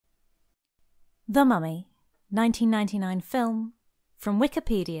The Mummy, 1999 film, from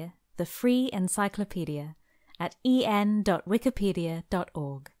Wikipedia, the free encyclopedia, at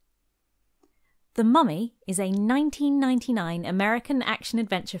en.wikipedia.org. The Mummy is a 1999 American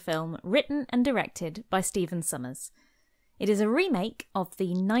action-adventure film written and directed by Stephen Sommers. It is a remake of the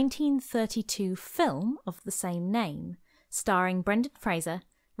 1932 film of the same name, starring Brendan Fraser,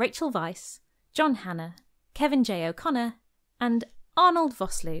 Rachel Weisz, John Hannah, Kevin J. O'Connor, and Arnold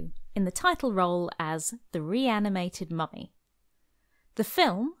Vosloo in the title role as the reanimated mummy. The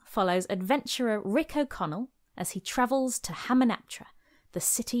film follows adventurer Rick O'Connell as he travels to Hamunaptra, the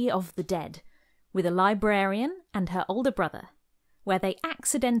city of the dead, with a librarian and her older brother, where they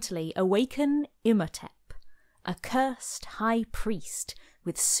accidentally awaken Imhotep, a cursed high priest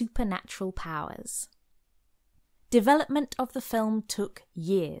with supernatural powers. Development of the film took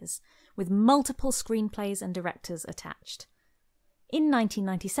years, with multiple screenplays and directors attached. In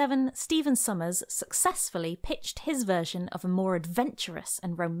 1997, Stephen Sommers successfully pitched his version of a more adventurous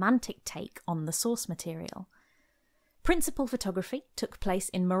and romantic take on the source material. Principal photography took place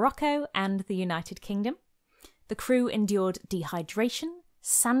in Morocco and the United Kingdom. The crew endured dehydration,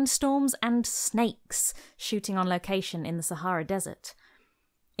 sandstorms, and snakes shooting on location in the Sahara Desert.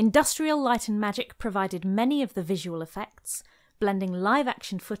 Industrial Light and Magic provided many of the visual effects, blending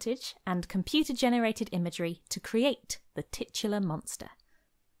live-action footage and computer-generated imagery to create the titular monster.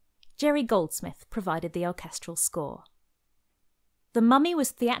 Jerry Goldsmith provided the orchestral score. The Mummy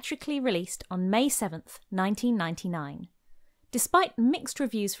was theatrically released on May 7th, 1999. Despite mixed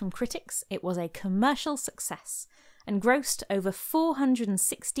reviews from critics, it was a commercial success and grossed over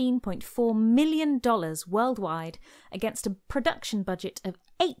 $416.4 million worldwide against a production budget of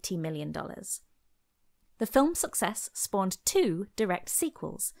 $80 million. The film's success spawned two direct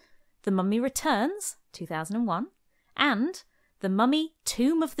sequels, The Mummy Returns, 2001, and The Mummy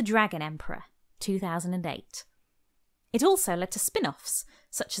Tomb of the Dragon Emperor, 2008. It also led to spin-offs,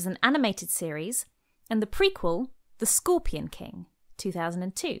 such as an animated series, and the prequel, The Scorpion King,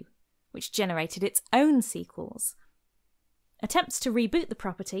 2002, which generated its own sequels. Attempts to reboot the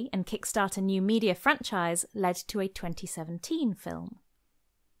property and kickstart a new media franchise led to a 2017 film.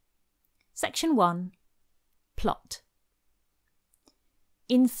 Section 1. Plot.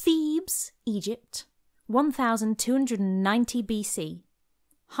 In Thebes, Egypt, 1290 BC,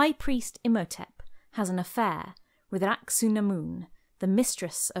 High Priest Imhotep has an affair with Aksunamun, the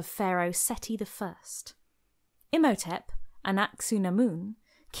mistress of Pharaoh Seti I. Imhotep and Aksunamun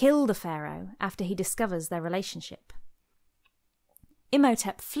kill the pharaoh after he discovers their relationship.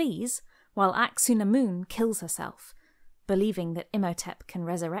 Imhotep flees while Aksunamun kills herself, believing that Imhotep can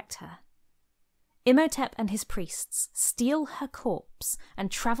resurrect her. Imhotep and his priests steal her corpse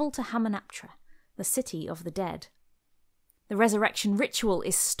and travel to Hamunaptra, the city of the dead. The resurrection ritual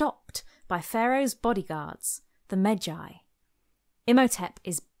is stopped by Pharaoh's bodyguards, the Magi. Imhotep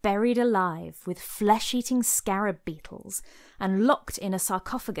is buried alive with flesh-eating scarab beetles and locked in a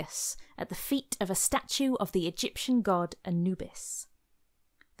sarcophagus at the feet of a statue of the Egyptian god Anubis.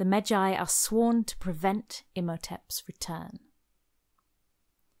 The Magi are sworn to prevent Imhotep's return.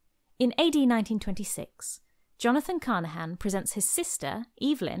 In AD 1926, Jonathan Carnahan presents his sister,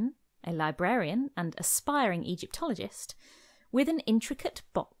 Evelyn, a librarian and aspiring Egyptologist, with an intricate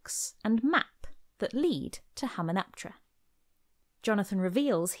box and map that lead to Hamunaptra. Jonathan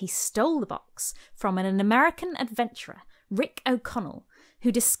reveals he stole the box from an American adventurer, Rick O'Connell,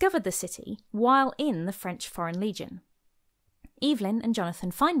 who discovered the city while in the French Foreign Legion. Evelyn and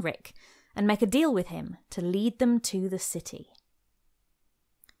Jonathan find Rick and make a deal with him to lead them to the city.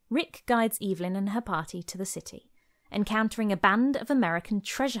 Rick guides Evelyn and her party to the city, encountering a band of American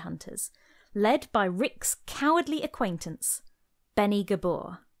treasure hunters, led by Rick's cowardly acquaintance, Benny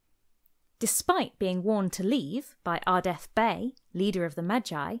Gabor. Despite being warned to leave by Ardeth Bey, leader of the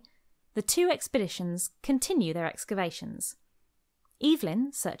Magi, the two expeditions continue their excavations.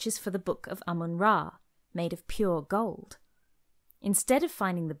 Evelyn searches for the Book of Amun-Ra, made of pure gold. Instead of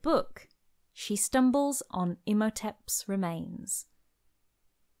finding the book, she stumbles on Imhotep's remains.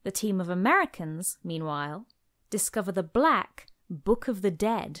 The team of Americans, meanwhile, discover the black Book of the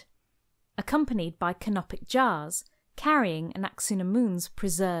Dead, accompanied by canopic jars carrying Aksunamun's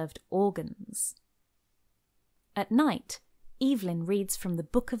preserved organs. At night, Evelyn reads from the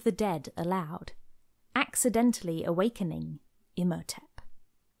Book of the Dead aloud, accidentally awakening Imhotep.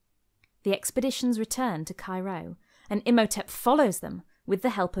 The expeditions return to Cairo, and Imhotep follows them with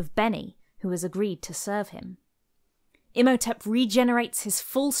the help of Benny, who has agreed to serve him. Imhotep regenerates his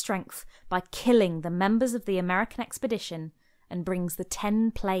full strength by killing the members of the American expedition and brings the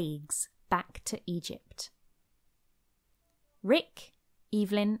 10 plagues back to Egypt. Rick,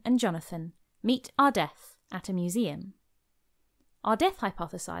 Evelyn, and Jonathan meet Ardeth at a museum. Ardeth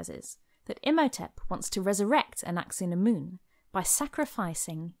hypothesises that Imhotep wants to resurrect Anaxunamun by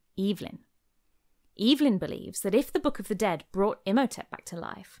sacrificing Evelyn. Evelyn believes that if the Book of the Dead brought Imhotep back to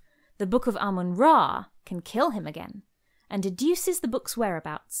life, the Book of Amun-Ra can kill him again, and deduces the book's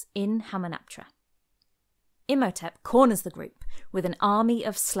whereabouts in Hamunaptra. Imhotep corners the group with an army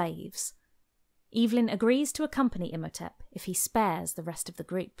of slaves. Evelyn agrees to accompany Imhotep if he spares the rest of the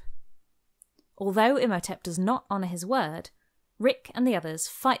group. Although Imhotep does not honour his word, Rick and the others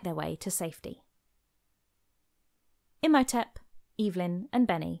fight their way to safety. Imhotep, Evelyn and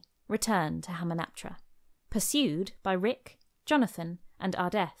Benny return to Hamunaptra, pursued by Rick, Jonathan and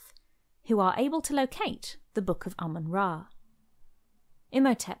Ardeth, who are able to locate the Book of Amun-Ra.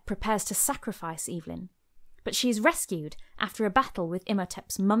 Imhotep prepares to sacrifice Evelyn, but she is rescued after a battle with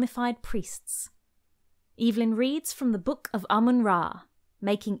Imhotep's mummified priests. Evelyn reads from the Book of Amun-Ra,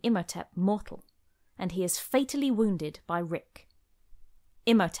 making Imhotep mortal, and he is fatally wounded by Rick.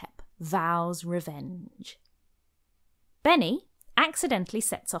 Imhotep vows revenge. Benny accidentally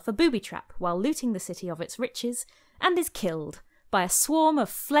sets off a booby trap while looting the city of its riches and is killed by a swarm of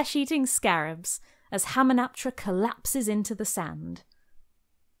flesh-eating scarabs as Hamunaptra collapses into the sand.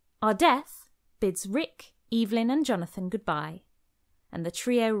 Ardeth bids Rick, Evelyn and Jonathan goodbye, and the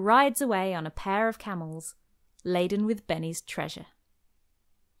trio rides away on a pair of camels laden with Benny's treasure.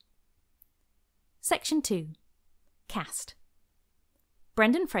 Section 2. Cast.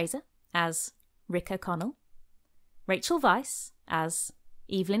 Brendan Fraser as Rick O'Connell, Rachel Weisz as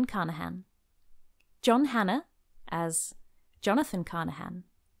Evelyn Carnahan, John Hannah as Jonathan Carnahan,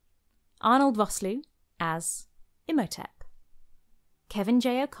 Arnold Vosloo as Imhotep, Kevin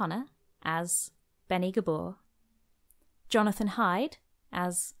J. O'Connor as Benny Gabor, Jonathan Hyde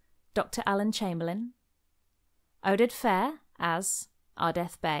as Dr. Alan Chamberlain, Oded Fair as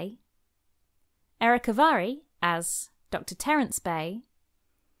Ardeth Bay, Eric Avari as Dr. Terence Bay,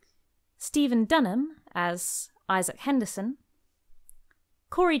 Stephen Dunham as Isaac Henderson,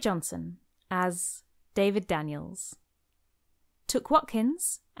 Corey Johnson as David Daniels, Took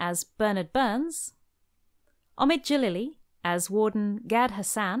Watkins as Bernard Burns, Omid Jalili as Warden Gad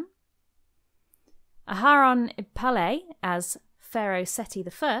Hassan, Aharon Ipale as Pharaoh Seti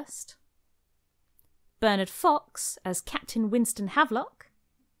I, Bernard Fox as Captain Winston Havelock,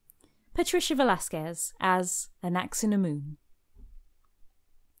 Patricia Velasquez as Anaxunamun.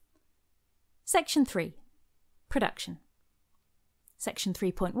 Section 3. Production. Section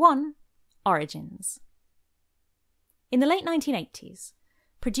 3.1. Origins. In the late 1980s,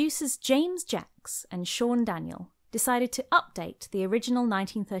 producers James Jacks and Sean Daniel decided to update the original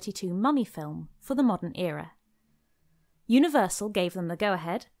 1932 Mummy film for the modern era. Universal gave them the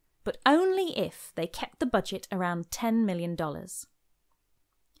go-ahead, but only if they kept the budget around $10 million.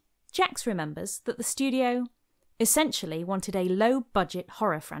 Jacks remembers that the studio essentially wanted a low-budget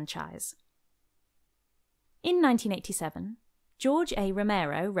horror franchise. In 1987, George A.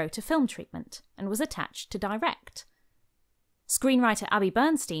 Romero wrote a film treatment and was attached to direct. Screenwriter Abby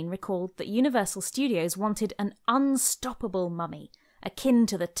Bernstein recalled that Universal Studios wanted an unstoppable mummy, akin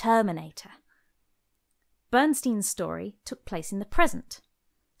to the Terminator. Bernstein's story took place in the present.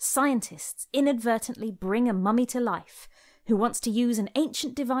 Scientists inadvertently bring a mummy to life who wants to use an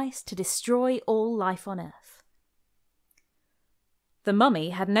ancient device to destroy all life on Earth. The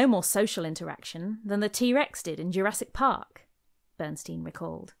mummy had no more social interaction than the T-Rex did in Jurassic Park, Bernstein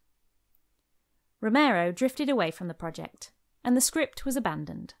recalled. Romero drifted away from the project, and the script was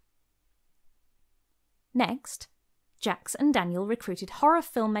abandoned. Next, Jacks and Daniel recruited horror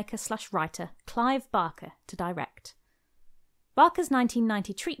filmmaker/writer Clive Barker to direct. Barker's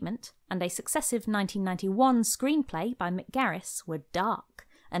 1990 treatment and a successive 1991 screenplay by Mick Garris were dark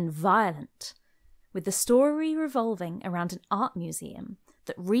and violent, with the story revolving around an art museum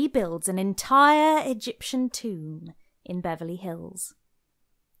that rebuilds an entire Egyptian tomb in Beverly Hills.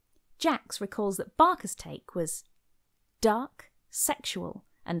 Jacks recalls that Barker's take was dark, sexual,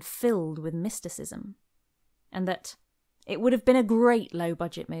 and filled with mysticism, and that it would have been a great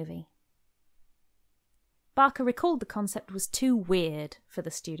low-budget movie. Barker recalled the concept was too weird for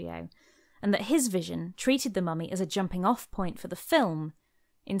the studio, and that his vision treated the mummy as a jumping-off point for the film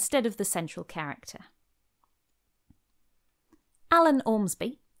instead of the central character. Alan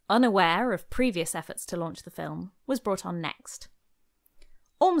Ormsby, unaware of previous efforts to launch the film, was brought on next.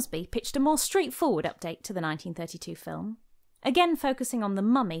 Ormsby pitched a more straightforward update to the 1932 film, again focusing on the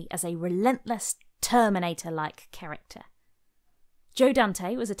mummy as a relentless Terminator-like character. Joe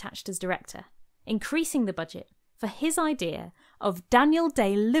Dante was attached as director, increasing the budget for his idea of Daniel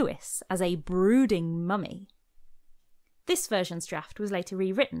Day-Lewis as a brooding mummy. This version's draft was later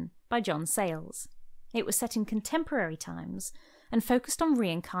rewritten by John Sayles. It was set in contemporary times and focused on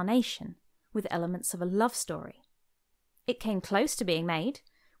reincarnation, with elements of a love story. It came close to being made,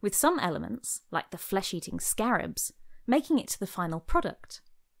 with some elements, like the flesh-eating scarabs, making it to the final product.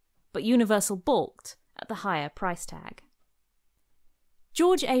 But Universal balked at the higher price tag.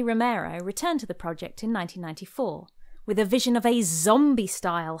 George A. Romero returned to the project in 1994 with a vision of a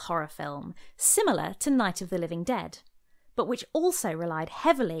zombie-style horror film similar to Night of the Living Dead, but which also relied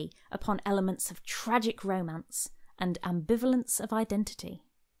heavily upon elements of tragic romance and ambivalence of identity.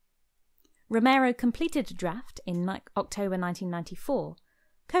 Romero completed a draft in October 1994,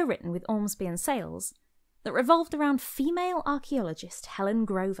 co-written with Ormsby and Sayles, that revolved around female archaeologist Helen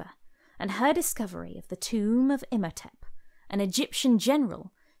Grover and her discovery of the tomb of Imhotep, an Egyptian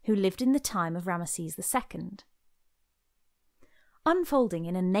general who lived in the time of Ramesses II. Unfolding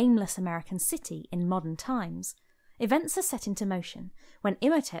in a nameless American city in modern times, events are set into motion when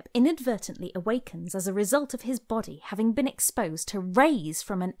Imhotep inadvertently awakens as a result of his body having been exposed to rays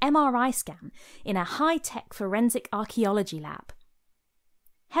from an MRI scan in a high-tech forensic archaeology lab.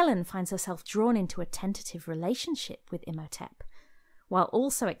 Helen finds herself drawn into a tentative relationship with Imhotep, while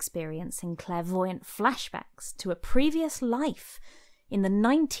also experiencing clairvoyant flashbacks to a previous life in the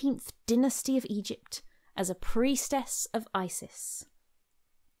 19th dynasty of Egypt as a priestess of Isis.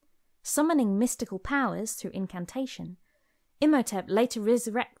 Summoning mystical powers through incantation, Imhotep later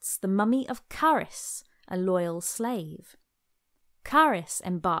resurrects the mummy of Charis, a loyal slave. Charis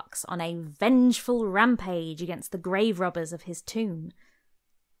embarks on a vengeful rampage against the grave robbers of his tomb.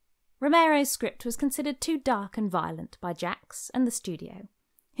 Romero's script was considered too dark and violent by Jacques and the studio,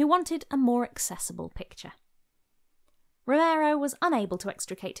 who wanted a more accessible picture. Romero was unable to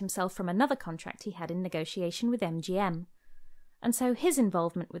extricate himself from another contract he had in negotiation with MGM, and so his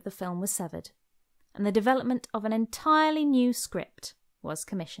involvement with the film was severed, and the development of an entirely new script was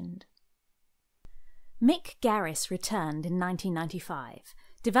commissioned. Mick Garris returned in 1995,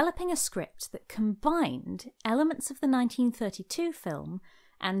 developing a script that combined elements of the 1932 film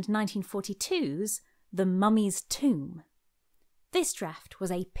and 1942's The Mummy's Tomb. This draft was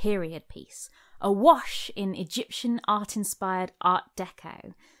a period piece, awash in Egyptian art-inspired Art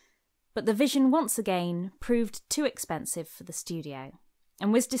Deco, but the vision once again proved too expensive for the studio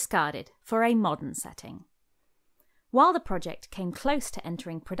and was discarded for a modern setting. While the project came close to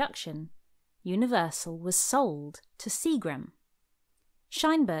entering production, Universal was sold to Seagram.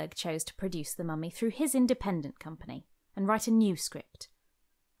 Scheinberg chose to produce The Mummy through his independent company and write a new script.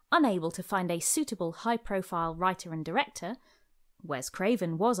 Unable to find a suitable high-profile writer and director, Wes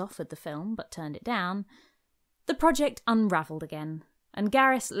Craven was offered the film but turned it down, the project unravelled again, and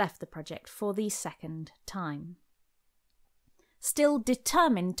Garris left the project for the second time. Still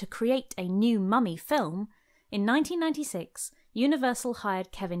determined to create a new Mummy film, in 1996 Universal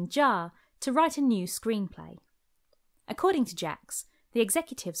hired Kevin Jarre to write a new screenplay. According to Jacques, the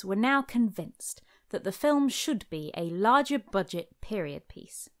executives were now convinced that the film should be a larger budget period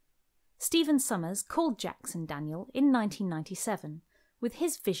piece. Stephen Sommers called Jacques and Daniel in 1997 with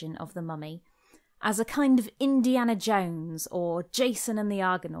his vision of the Mummy as a kind of Indiana Jones or Jason and the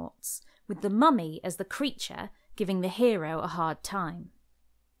Argonauts, with the mummy as the creature giving the hero a hard time.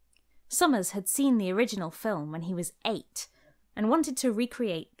 Sommers had seen the original film when he was 8 and wanted to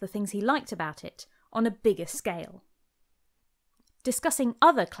recreate the things he liked about it on a bigger scale. Discussing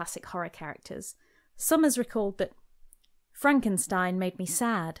other classic horror characters, Sommers recalled that Frankenstein made me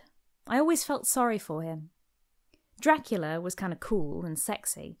sad. I always felt sorry for him. Dracula was kind of cool and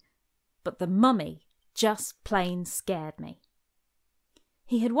sexy, but the Mummy just plain scared me.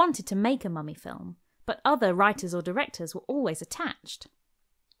 He had wanted to make a mummy film, but other writers or directors were always attached.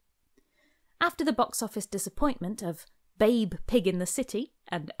 After the box office disappointment of Babe, Pig in the City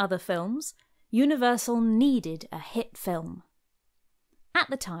and other films, Universal needed a hit film. At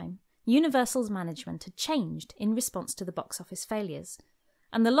the time, Universal's management had changed in response to the box office failures,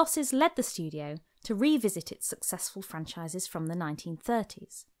 and the losses led the studio to revisit its successful franchises from the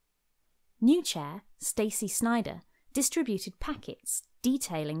 1930s. New chair, Stacey Snider, distributed packets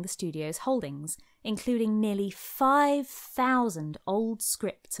detailing the studio's holdings, including nearly 5,000 old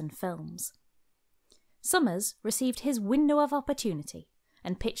scripts and films. Sommers received his window of opportunity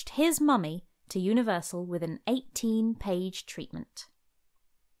and pitched his Mummy to Universal with an 18-page treatment.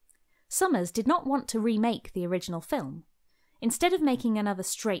 Sommers did not want to remake the original film. Instead of making another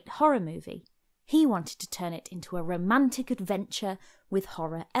straight horror movie, he wanted to turn it into a romantic adventure with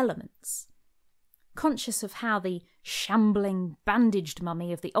horror elements. Conscious of how the shambling, bandaged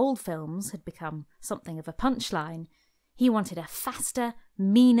mummy of the old films had become something of a punchline, he wanted a faster,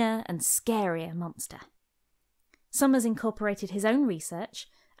 meaner and scarier monster. Summers incorporated his own research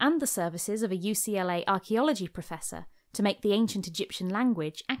and the services of a UCLA archaeology professor to make the ancient Egyptian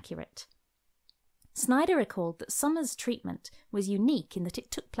language accurate. Snyder recalled that Summers' treatment was unique in that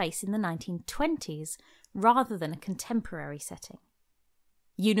it took place in the 1920s rather than a contemporary setting.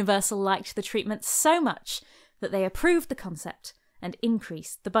 Universal liked the treatment so much that they approved the concept and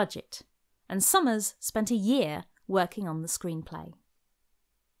increased the budget, and Summers spent a year working on the screenplay.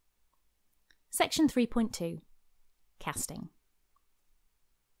 Section 3.2. Casting.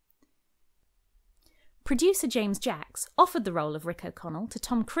 Producer James Jacks offered the role of Rick O'Connell to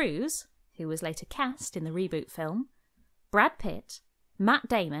Tom Cruise, who was later cast in the reboot film, Brad Pitt, Matt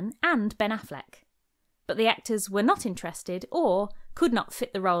Damon and Ben Affleck, but the actors were not interested or could not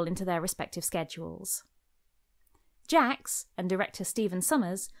fit the role into their respective schedules. Jacks and director Stephen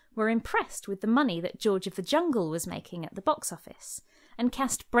Sommers were impressed with the money that George of the Jungle was making at the box office and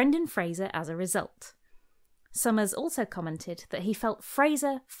cast Brendan Fraser as a result. Sommers also commented that he felt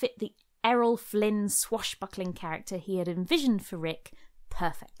Fraser fit the Errol Flynn swashbuckling character he had envisioned for Rick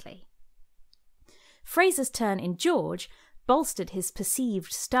perfectly. Fraser's turn in George bolstered his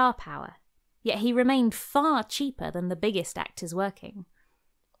perceived star power, yet he remained far cheaper than the biggest actors working.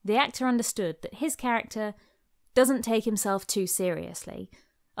 The actor understood that his character doesn't take himself too seriously,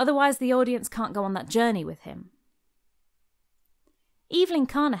 otherwise the audience can't go on that journey with him. Evelyn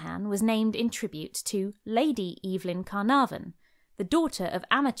Carnahan was named in tribute to Lady Evelyn Carnarvon, the daughter of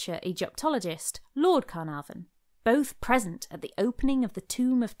amateur Egyptologist Lord Carnarvon, both present at the opening of the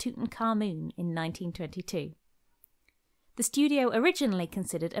tomb of Tutankhamun in 1922. The studio originally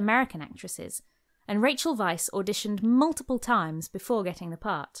considered American actresses, and Rachel Weisz auditioned multiple times before getting the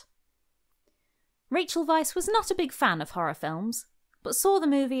part. Rachel Weisz was not a big fan of horror films, but saw the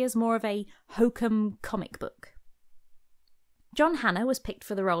movie as more of a hokum comic book. John Hannah was picked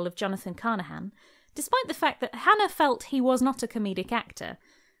for the role of Jonathan Carnahan, despite the fact that Hannah felt he was not a comedic actor.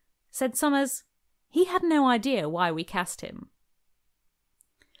 Said Sommers, "He had no idea why we cast him."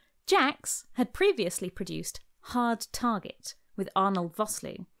 Jacks had previously produced Hard Target with Arnold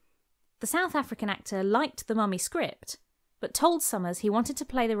Vosloo. The South African actor liked the Mummy script, but told Sommers he wanted to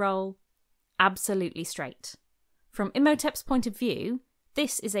play the role absolutely straight. From Imhotep's point of view,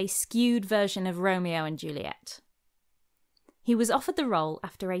 this is a skewed version of Romeo and Juliet. He was offered the role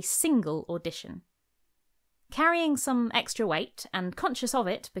after a single audition. Carrying some extra weight and conscious of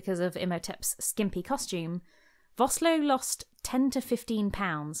it because of Imhotep's skimpy costume, Vosloo lost 10 to 15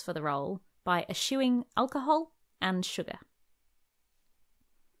 pounds for the role by eschewing alcohol and sugar.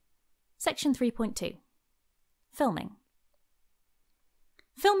 Section 3.2. Filming.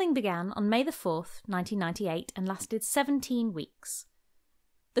 Filming began on May the 4th, 1998 and lasted 17 weeks.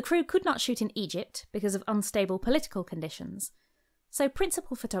 The crew could not shoot in Egypt because of unstable political conditions, so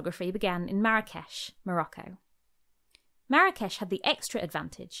principal photography began in Marrakesh, Morocco. Marrakesh had the extra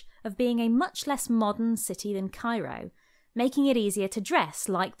advantage of being a much less modern city than Cairo, making it easier to dress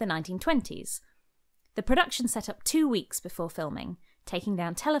like the 1920s. The production set up 2 weeks before filming, taking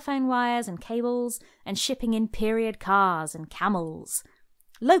down telephone wires and cables and shipping in period cars and camels.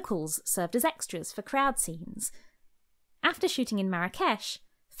 Locals served as extras for crowd scenes. After shooting in Marrakesh,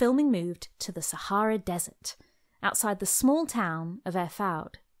 filming moved to the Sahara Desert, outside the small town of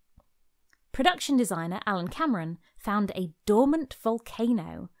Erfoud. Production designer Alan Cameron found a dormant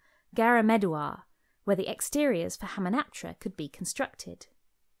volcano, Garamedouar, where the exteriors for Hamunaptra could be constructed.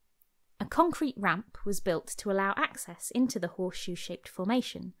 A concrete ramp was built to allow access into the horseshoe-shaped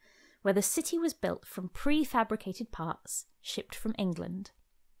formation, where the city was built from prefabricated parts shipped from England.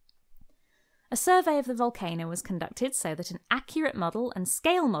 A survey of the volcano was conducted so that an accurate model and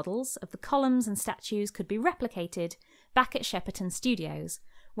scale models of the columns and statues could be replicated back at Shepperton Studios,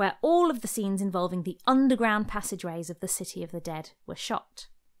 where all of the scenes involving the underground passageways of the City of the Dead were shot.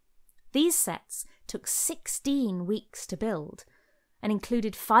 These sets took 16 weeks to build and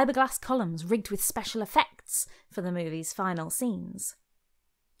included fiberglass columns rigged with special effects for the movie's final scenes.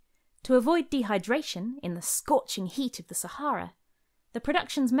 To avoid dehydration in the scorching heat of the Sahara, the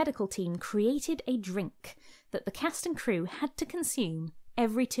production's medical team created a drink that the cast and crew had to consume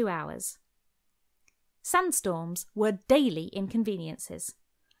every 2 hours. Sandstorms were daily inconveniences,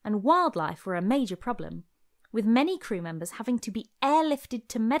 and wildlife were a major problem, with many crew members having to be airlifted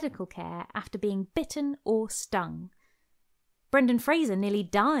to medical care after being bitten or stung. Brendan Fraser nearly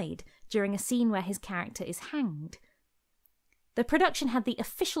died during a scene where his character is hanged. The production had the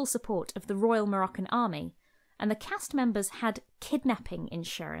official support of the Royal Moroccan Army, and the cast members had kidnapping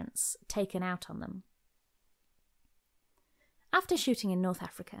insurance taken out on them. After shooting in North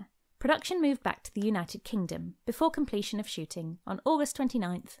Africa, production moved back to the United Kingdom before completion of shooting on August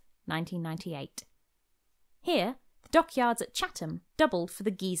 29, 1998. Here, the dockyards at Chatham doubled for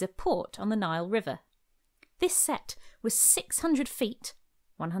the Giza port on the Nile River. This set was 600 feet,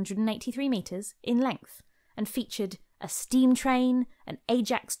 183 metres, in length, and featured a steam train, an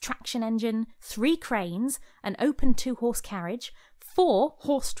Ajax traction engine, 3 cranes, an open 2-horse carriage, 4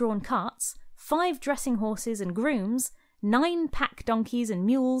 horse-drawn carts, 5 dressing horses and grooms, 9 pack donkeys and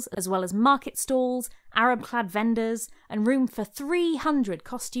mules, as well as market stalls, Arab-clad vendors, and room for 300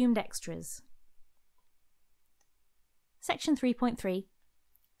 costumed extras. Section 3.3.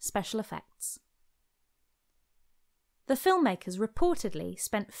 Special Effects. The filmmakers reportedly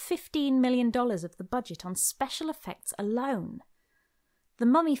spent $15 million of the budget on special effects alone. The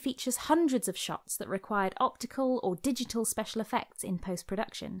Mummy features hundreds of shots that required optical or digital special effects in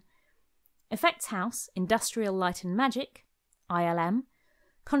post-production. Effects House, Industrial Light and Magic, ILM,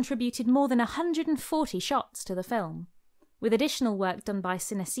 contributed more than 140 shots to the film, with additional work done by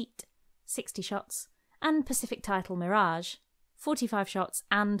Cineseat, 60 shots, and Pacific Title Mirage, 45 shots,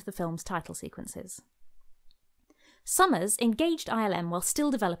 and the film's title sequences. Summers engaged ILM while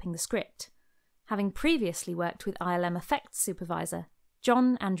still developing the script, having previously worked with ILM effects supervisor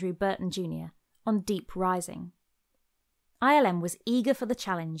John Andrew Burton Jr. on Deep Rising. ILM was eager for the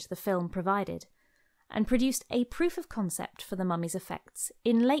challenge the film provided, and produced a proof of concept for the Mummy's effects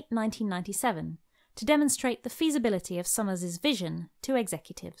in late 1997 to demonstrate the feasibility of Summers' vision to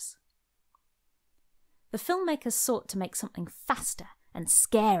executives. The filmmakers sought to make something faster and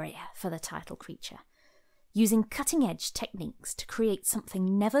scarier for the title creature, using cutting-edge techniques to create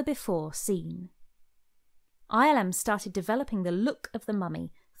something never before seen. ILM started developing the look of the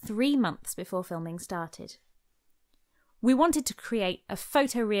Mummy 3 months before filming started. We wanted to create a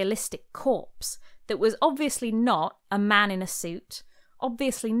photorealistic corpse that was obviously not a man in a suit,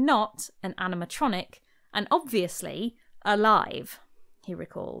 obviously not an animatronic, and obviously alive, he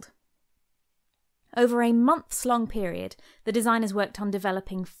recalled. Over a months-long period, the designers worked on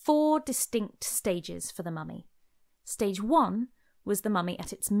developing 4 distinct stages for the Mummy. Stage 1 was the Mummy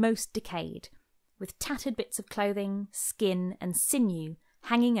at its most decayed, with tattered bits of clothing, skin and sinew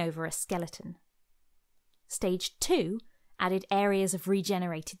hanging over a skeleton. Stage 2 added areas of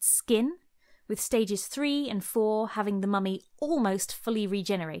regenerated skin, with stages 3 and 4 having the Mummy almost fully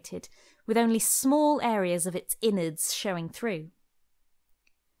regenerated, with only small areas of its innards showing through.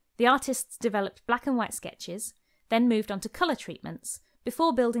 The artists developed black and white sketches, then moved on to colour treatments,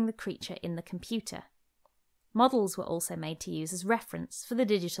 before building the creature in the computer. Models were also made to use as reference for the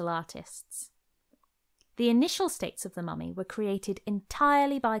digital artists. The initial states of the Mummy were created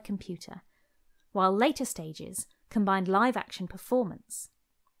entirely by computer, while later stages combined live-action performance.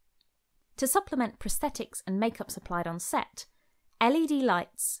 To supplement prosthetics and makeup supplied on set, LED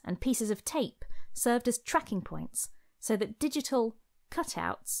lights and pieces of tape served as tracking points so that digital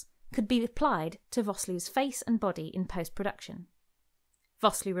cutouts could be applied to Vosloo's face and body in post-production.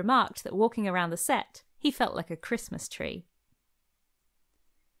 Vosloo remarked that walking around the set, he felt like a Christmas tree.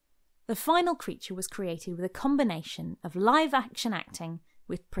 The final creature was created with a combination of live-action acting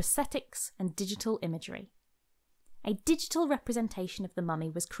with prosthetics and digital imagery. A digital representation of the Mummy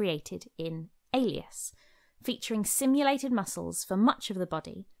was created in Alias, featuring simulated muscles for much of the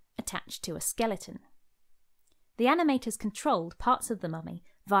body attached to a skeleton. The animators controlled parts of the Mummy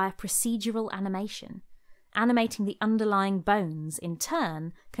via procedural animation. Animating the underlying bones, in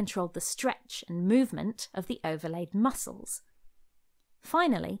turn, controlled the stretch and movement of the overlaid muscles.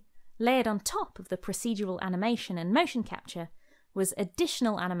 Finally, layered on top of the procedural animation and motion capture was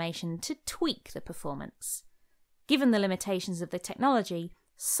additional animation to tweak the performance. Given the limitations of the technology,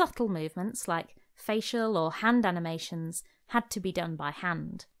 subtle movements like facial or hand animations had to be done by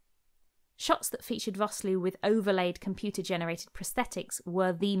hand. Shots that featured Vosloo with overlaid computer-generated prosthetics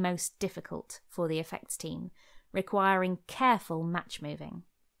were the most difficult for the effects team, requiring careful match-moving.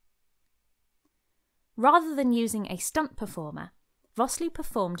 Rather than using a stunt performer, Vosloo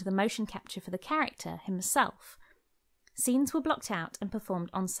performed the motion capture for the character himself. Scenes were blocked out and performed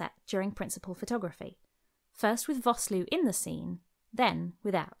on set during principal photography, first with Vosloo in the scene, then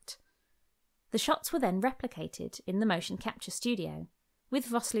without. The shots were then replicated in the motion capture studio, with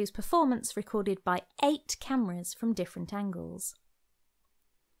Vosloo's performance recorded by 8 cameras from different angles.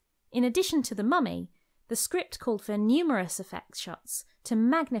 In addition to the Mummy, the script called for numerous effects shots to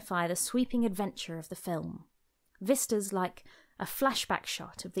magnify the sweeping adventure of the film. Vistas like a flashback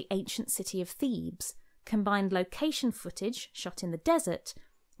shot of the ancient city of Thebes combined location footage shot in the desert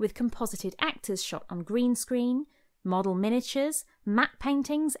with composited actors shot on green screen, model miniatures, matte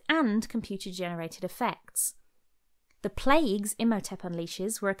paintings, and computer-generated effects. The plagues Imhotep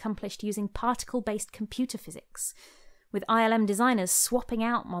unleashes were accomplished using particle-based computer physics, with ILM designers swapping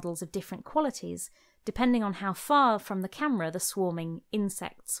out models of different qualities depending on how far from the camera the swarming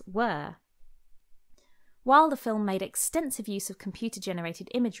insects were. While the film made extensive use of computer-generated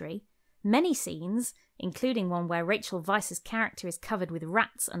imagery, many scenes, including one where Rachel Weisz's character is covered with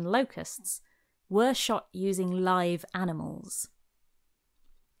rats and locusts, were shot using live animals.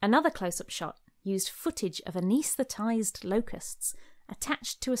 Another close-up shot used footage of anaesthetised locusts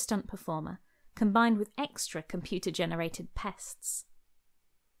attached to a stunt performer, combined with extra computer-generated pests.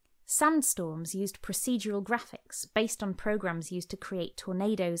 Sandstorms used procedural graphics based on programs used to create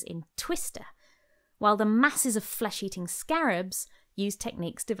tornadoes in Twister, while the masses of flesh-eating scarabs used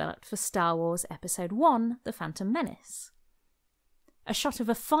techniques developed for Star Wars Episode I, The Phantom Menace. A shot of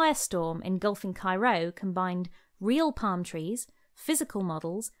a firestorm engulfing Cairo combined real palm trees, physical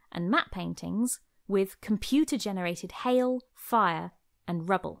models, and matte paintings with computer-generated hail, fire, and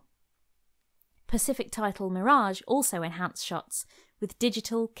rubble. Pacific Title Mirage also enhanced shots with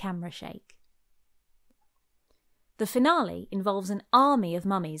digital camera shake. The finale involves an army of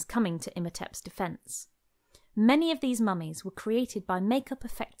mummies coming to Imhotep's defence. Many of these mummies were created by makeup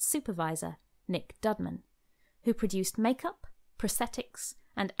effects supervisor Nick Dudman, who produced makeup, prosthetics,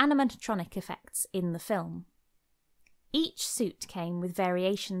 and animatronic effects in the film. Each suit came with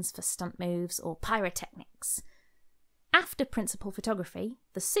variations for stunt moves or pyrotechnics. After principal photography,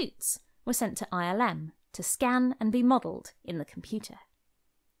 the suits were sent to ILM to scan and be modelled in the computer.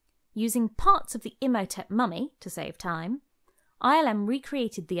 Using parts of the Imhotep mummy to save time, ILM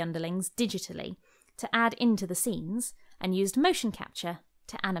recreated the underlings digitally to add into the scenes and used motion capture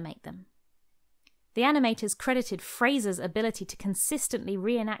to animate them. The animators credited Fraser's ability to consistently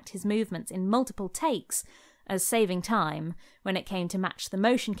reenact his movements in multiple takes as saving time when it came to match the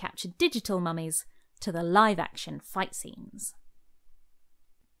motion-captured digital mummies to the live-action fight scenes.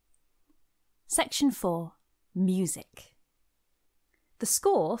 Section 4. Music. The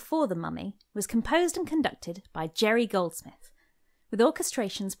score for The Mummy was composed and conducted by Jerry Goldsmith, with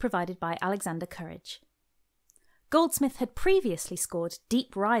orchestrations provided by Alexander Courage. Goldsmith had previously scored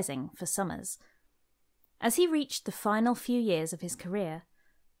Deep Rising for Summers. As he reached the final few years of his career,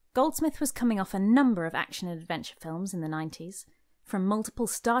 Goldsmith was coming off a number of action and adventure films in the 90s, from multiple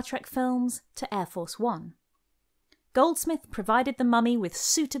Star Trek films to Air Force One. Goldsmith provided The Mummy with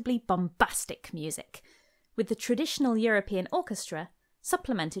suitably bombastic music, with the traditional European orchestra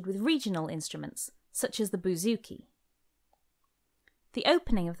supplemented with regional instruments, such as the bouzouki. The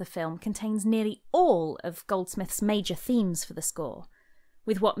opening of the film contains nearly all of Goldsmith's major themes for the score,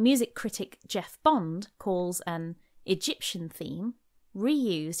 with what music critic Jeff Bond calls an Egyptian theme,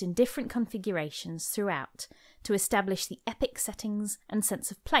 reused in different configurations throughout to establish the epic settings and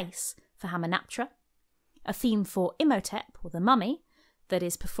sense of place for Hamunaptra, a theme for Imhotep, or the Mummy, that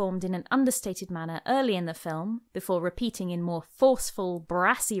is performed in an understated manner early in the film before repeating in more forceful,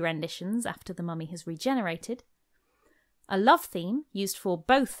 brassy renditions after the Mummy has regenerated, a love theme used for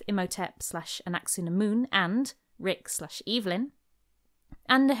both Imhotep/Anaxunamun and Rick/Evelyn,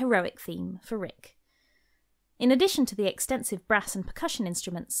 and a heroic theme for Rick. In addition to the extensive brass and percussion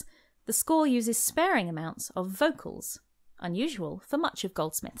instruments, the score uses sparing amounts of vocals, unusual for much of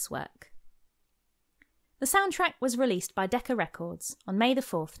Goldsmith's work. The soundtrack was released by Decca Records on May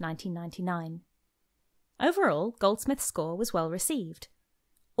 4th, 1999. Overall, Goldsmith's score was well received.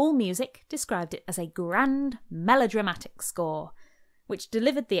 AllMusic described it as a grand, melodramatic score, which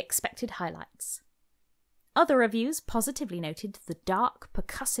delivered the expected highlights. Other reviews positively noted the dark,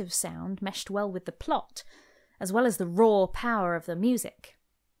 percussive sound meshed well with the plot, as well as the raw power of the music.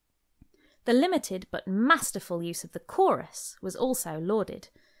 The limited but masterful use of the chorus was also lauded,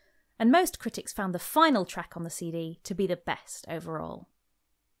 and most critics found the final track on the CD to be the best overall.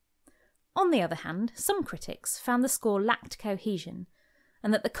 On the other hand, some critics found the score lacked cohesion,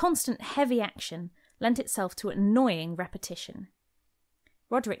 and that the constant heavy action lent itself to annoying repetition.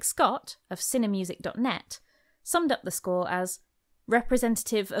 Roderick Scott, of cinemusic.net, summed up the score as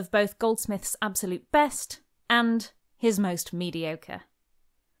representative of both Goldsmith's absolute best and his most mediocre.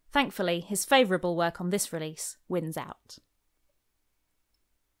 Thankfully, his favourable work on this release wins out.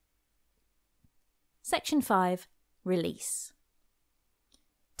 Section 5. Release.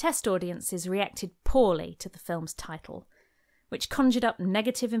 Test audiences reacted poorly to the film's title, which conjured up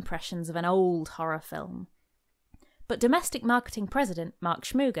negative impressions of an old horror film. But domestic marketing president Mark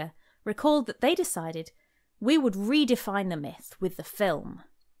Schmooger recalled that they decided we would redefine the myth with the film,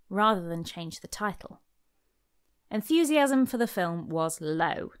 rather than change the title. Enthusiasm for the film was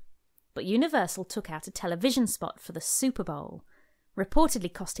low, but Universal took out a television spot for the Super Bowl,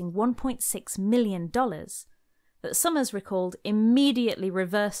 reportedly costing $1.6 million, that Summers recalled immediately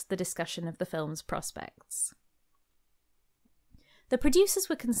reversed the discussion of the film's prospects. The producers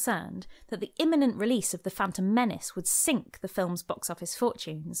were concerned that the imminent release of The Phantom Menace would sink the film's box office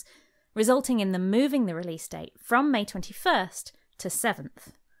fortunes, resulting in them moving the release date from May 21st to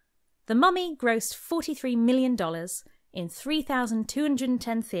 7th. The Mummy grossed $43 million in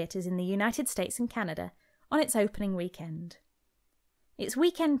 3,210 theatres in the United States and Canada on its opening weekend. Its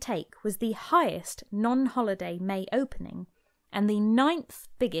weekend take was the highest non-holiday May opening and the 9th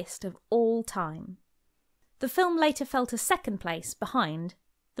biggest of all time. The film later fell to second place behind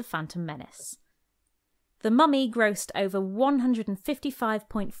The Phantom Menace. The Mummy grossed over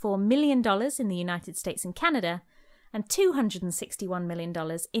 $155.4 million in the United States and Canada and $261 million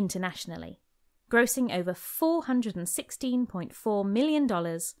internationally, grossing over $416.4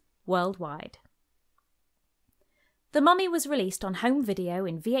 million worldwide. The Mummy was released on home video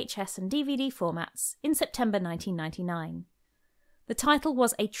in VHS and DVD formats in September 1999. The title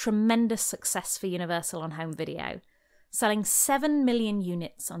was a tremendous success for Universal on home video, selling 7 million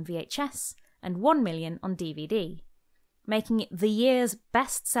units on VHS and 1 million on DVD, making it the year's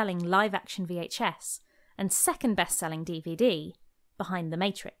best-selling live-action VHS and second best-selling DVD, behind The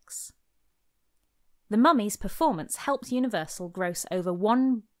Matrix. The Mummy's performance helped Universal gross over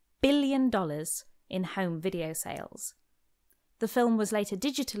 $1 billion in home video sales. The film was later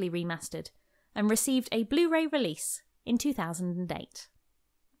digitally remastered and received a Blu-ray release in 2008.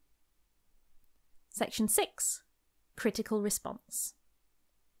 Section 6. Critical response.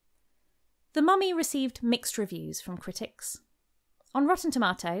 The Mummy received mixed reviews from critics. On Rotten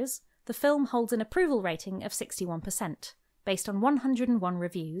Tomatoes, the film holds an approval rating of 61%, based on 101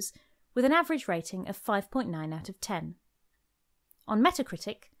 reviews, with an average rating of 5.9 out of 10. On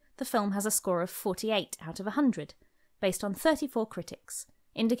Metacritic, the film has a score of 48 out of 100, based on 34 critics,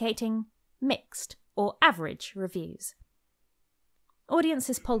 indicating mixed or average reviews.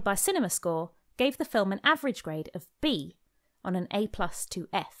 Audiences polled by CinemaScore gave the film an average grade of B on an A+ to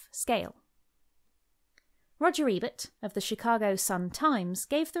F scale. Roger Ebert of the Chicago Sun-Times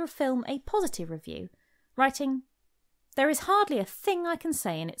gave the film a positive review, writing, "There is hardly a thing I can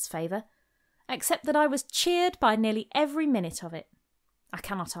say in its favour, except that I was cheered by nearly every minute of it. I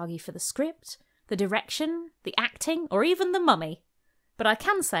cannot argue for the script, the direction, the acting, or even the Mummy, but I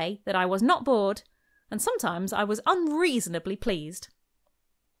can say that I was not bored, and sometimes I was unreasonably pleased."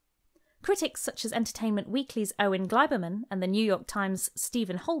 Critics such as Entertainment Weekly's Owen Gleiberman and the New York Times'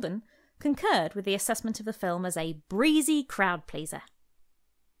 Stephen Holden concurred with the assessment of the film as a breezy crowd-pleaser.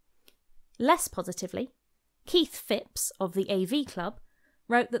 Less positively, Keith Phipps of the AV Club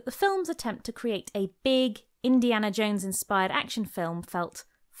wrote that the film's attempt to create a big, Indiana Jones-inspired action film felt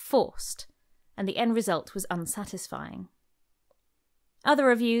forced, and the end result was unsatisfying. Other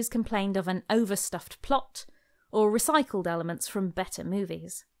reviews complained of an overstuffed plot or recycled elements from better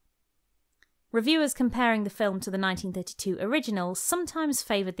movies. Reviewers comparing the film to the 1932 original sometimes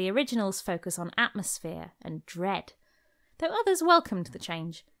favoured the original's focus on atmosphere and dread, though others welcomed the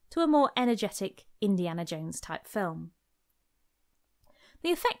change to a more energetic Indiana Jones-type film.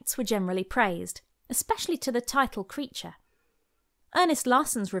 The effects were generally praised, especially to the title creature. Ernest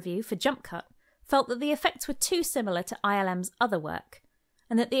Larsen's review for Jump Cut felt that the effects were too similar to ILM's other work,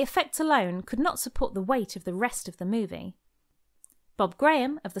 and that the effects alone could not support the weight of the rest of the movie. Bob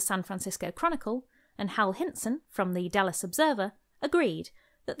Graham of the San Francisco Chronicle and Hal Hinson from the Dallas Observer agreed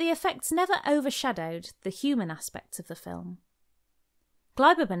that the effects never overshadowed the human aspects of the film.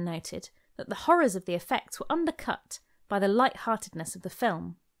 Gleiberman noted that the horrors of the effects were undercut by the light-heartedness of the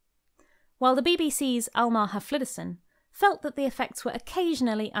film, while the BBC's Almar Haflidason felt that the effects were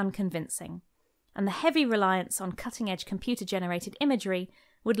occasionally unconvincing, and the heavy reliance on cutting-edge computer-generated imagery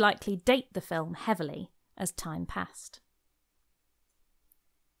would likely date the film heavily as time passed.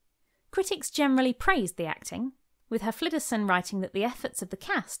 Critics generally praised the acting, with Haflidason writing that the efforts of the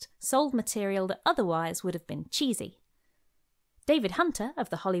cast sold material that otherwise would have been cheesy. David Hunter of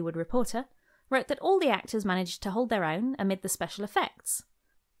The Hollywood Reporter wrote that all the actors managed to hold their own amid the special effects,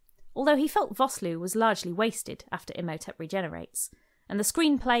 although he felt Vosloo was largely wasted after Imhotep regenerates, and the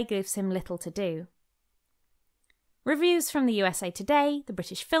screenplay gives him little to do. Reviews from the USA Today, the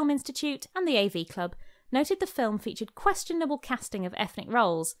British Film Institute and the AV Club noted the film featured questionable casting of ethnic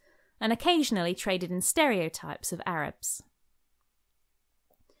roles and occasionally traded in stereotypes of Arabs.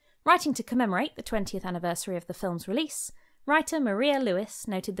 Writing to commemorate the 20th anniversary of the film's release, writer Maria Lewis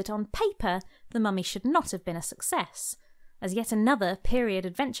noted that on paper The Mummy should not have been a success, as yet another period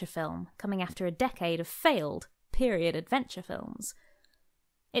adventure film coming after a decade of failed period adventure films.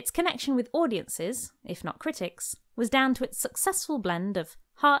 Its connection with audiences, if not critics, was down to its successful blend of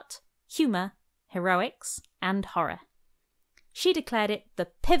heart, humour, heroics and horror. She declared it the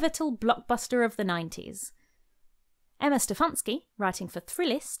pivotal blockbuster of the 90s. Emma Stefanski, writing for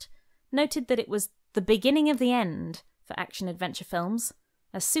Thrillist, noted that it was the beginning of the end for action-adventure films,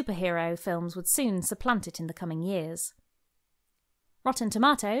 as superhero films would soon supplant it in the coming years. Rotten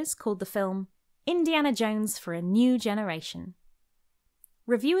Tomatoes called the film Indiana Jones for a New Generation.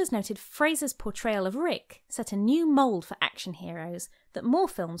 Reviewers noted Fraser's portrayal of Rick set a new mould for action heroes that more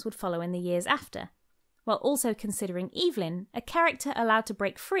films would follow in the years after, while also considering Evelyn a character allowed to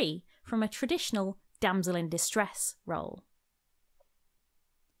break free from a traditional damsel in distress role.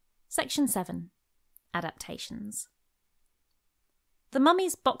 Section 7. Adaptations. The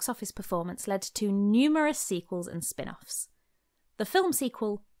Mummy's box office performance led to numerous sequels and spin-offs. The film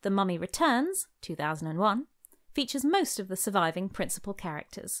sequel, The Mummy Returns, 2001, features most of the surviving principal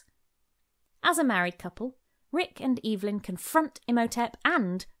characters. As a married couple, Rick and Evelyn confront Imhotep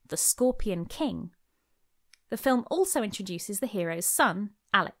and the Scorpion King. The film also introduces the hero's son,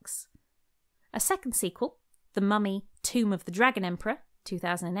 Alex. A second sequel, The Mummy Tomb of the Dragon Emperor,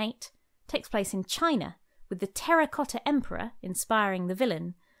 2008, takes place in China, with the Terracotta Emperor inspiring the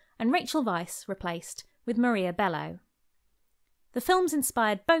villain, and Rachel Weisz replaced with Maria Bello. The films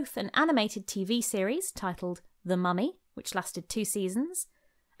inspired both an animated TV series titled The Mummy, which lasted 2 seasons,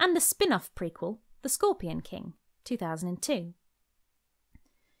 and a spin-off prequel, The Scorpion King, 2002.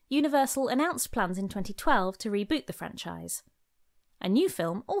 Universal announced plans in 2012 to reboot the franchise. A new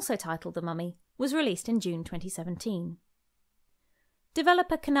film, also titled The Mummy, was released in June 2017.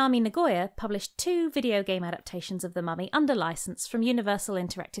 Developer Konami Nagoya published 2 video game adaptations of The Mummy under license from Universal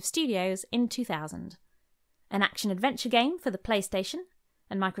Interactive Studios in 2000. An action-adventure game for the PlayStation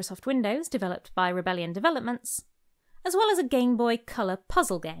and Microsoft Windows developed by Rebellion Developments, as well as a Game Boy Color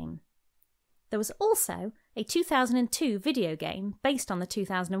puzzle game. There was also a 2002 video game based on the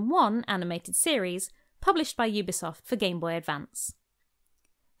 2001 animated series published by Ubisoft for Game Boy Advance.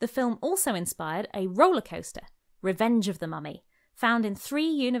 The film also inspired a roller coaster, Revenge of the Mummy, found in 3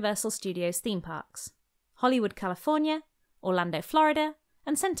 Universal Studios theme parks: Hollywood, California, Orlando, Florida,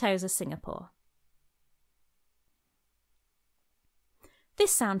 and Sentosa, Singapore.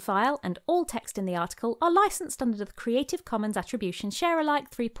 This sound file and all text in the article are licensed under the Creative Commons Attribution Share-alike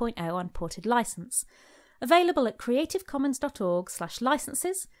 3.0 Unported license, available at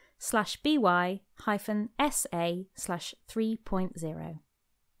creativecommons.org/licenses/by-sa/3.0.